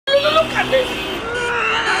at this.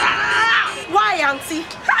 Why, Auntie?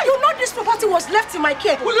 You know this property was left in my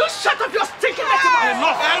care. Will you shut up your stinking mouth?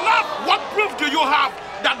 Enough! What proof do you have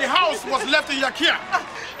that the house was left in your care?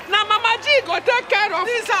 Now Mama G go take care of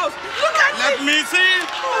this house. Look at Let me see.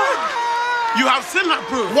 You have seen her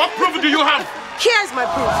proof. What proof do you have? Here's my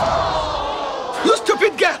proof. You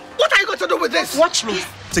stupid girl. What are you going to do with this? Watch me.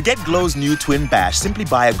 To get Glo's new Twin Bash, simply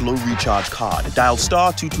buy a Glo recharge card. Dial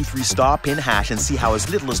 *223* pin hash and see how as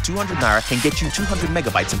little as 200 naira can get you 200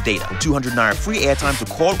 megabytes of data, 200 naira free airtime to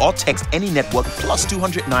call or text any network, plus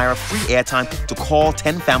 200 naira free airtime to call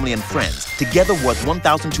 10 family and friends. Together worth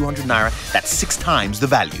 1,200 naira, that's 6 times the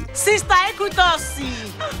value. Sister Ekutosi.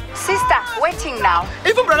 Sister, waiting now.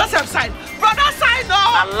 Even brother same side. Brother side, no.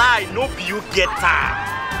 A lie, no be you get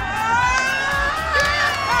time.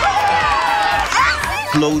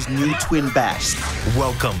 Glo's new Twin Bash.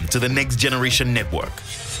 Welcome to the next generation network.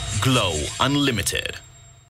 Glo Unlimited.